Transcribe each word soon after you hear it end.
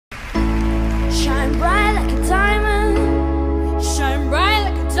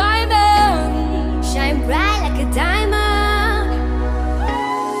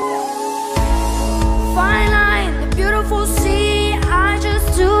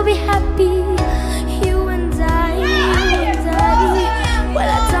happy. You and I, we're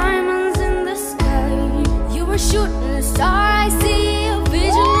like diamonds in the sky. You were shooting a star, I see a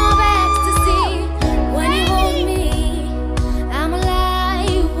vision of ecstasy. When you hold me, I'm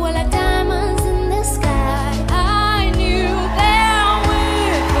alive. We're like diamonds in the sky. I knew that we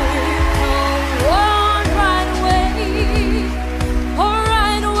would come on right away, oh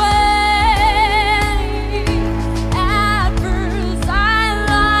right away. At first I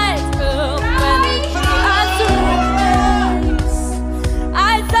liked them, when it got to race,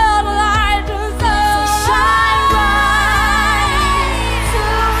 I thought a light was up. Shine bright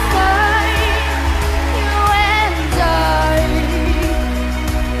tonight. You and I,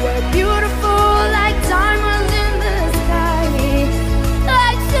 we're beautiful like diamonds in the sky.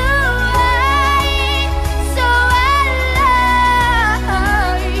 Like so alive.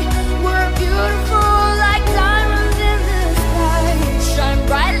 We're beautiful like diamonds in the sky. Shine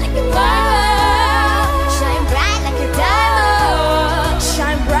bright like a diamond. Shine bright like a diamond.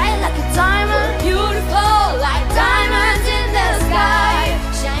 Shine bright like a diamond. Beautiful like diamonds in the sky.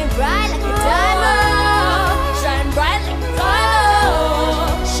 Shine bright like a diamond. Shine bright like a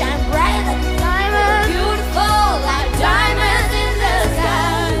diamond. Shine bright like a diamond. Beautiful like diamonds in the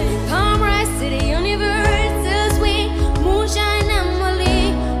sky. Come rise to the universe as we moonshine Emily.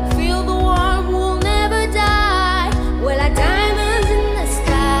 Feel the warmth, we'll never die. We're like diamonds in the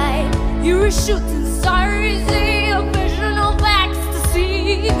sky. You were shooting stars.